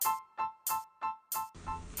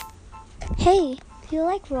Hey, do you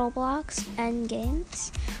like Roblox and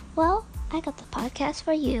games? Well, I got the podcast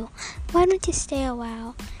for you. Why don't you stay a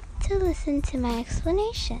while to listen to my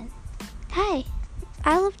explanation? Hi,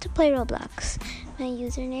 I love to play Roblox. My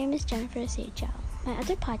username is Jennifer Sejal. My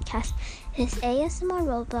other podcast is ASMR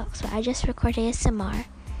Roblox, where I just record ASMR.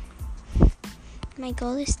 My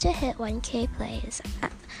goal is to hit 1K plays.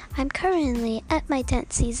 I'm currently at my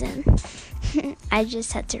 10th season. I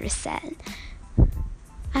just had to reset.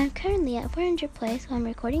 I'm currently at 400 plays while I'm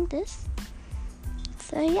recording this.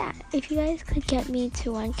 So yeah, if you guys could get me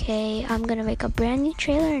to 1K, I'm gonna make a brand new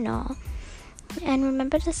trailer and all. And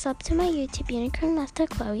remember to sub to my YouTube, Unicorn Laughter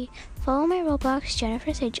Chloe. Follow my Roblox,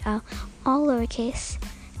 Jennifer Sejal, all lowercase.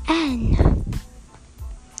 And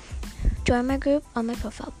join my group on my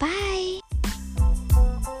profile. Bye!